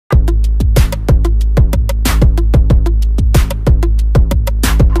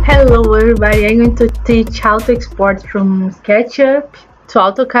everybody, I'm going to teach how to export from SketchUp to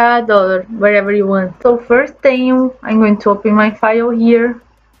AutoCAD or wherever you want. So first thing, I'm going to open my file here.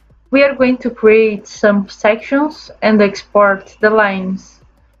 We are going to create some sections and export the lines.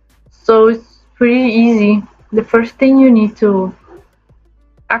 So it's pretty easy. The first thing you need to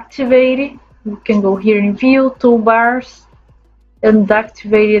activate it. You can go here in View, Toolbars, and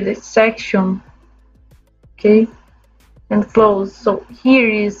activate the section. Okay, and close. So here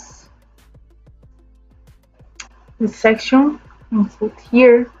is the section. And put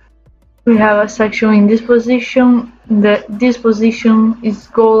here. We have a section in this position. This position is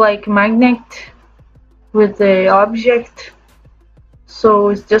go like magnet with the object. So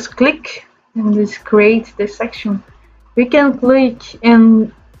it's just click and just create the section. We can click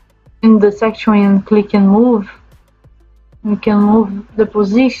in the section and click and move. We can move the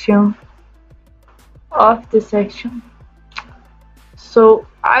position of the section. So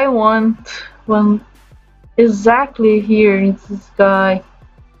I want one exactly here in this guy.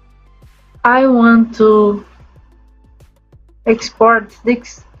 I want to export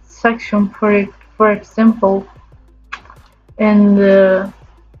this section for example, and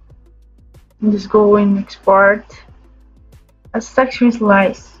just go and export a section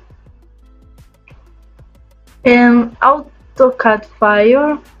slice. And AutoCAD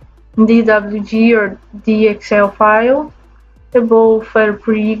file, DWG or DXF file, they both are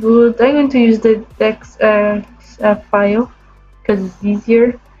pretty good. I'm going to use the DXF file because it's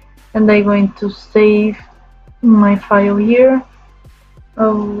easier, and I'm going to save my file here.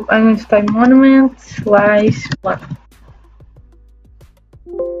 I'm going to type monument slice 1.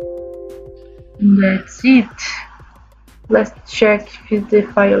 That's it. Let's check if the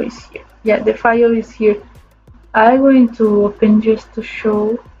file is here. Yeah, the file is here. I'm going to open just to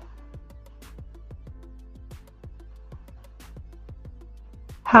show.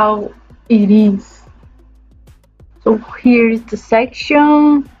 How it is. So here is the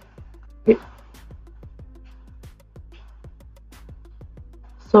section.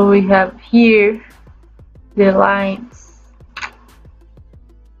 So we have here the lines.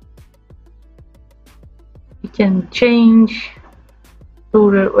 You can change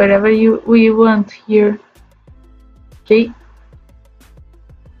to whatever we want here. Okay.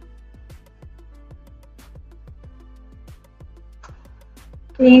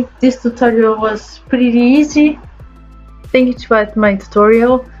 This tutorial was pretty easy. Thank you for watching my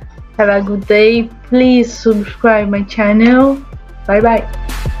tutorial. Have a good day. Please subscribe my channel. Bye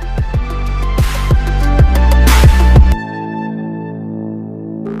bye.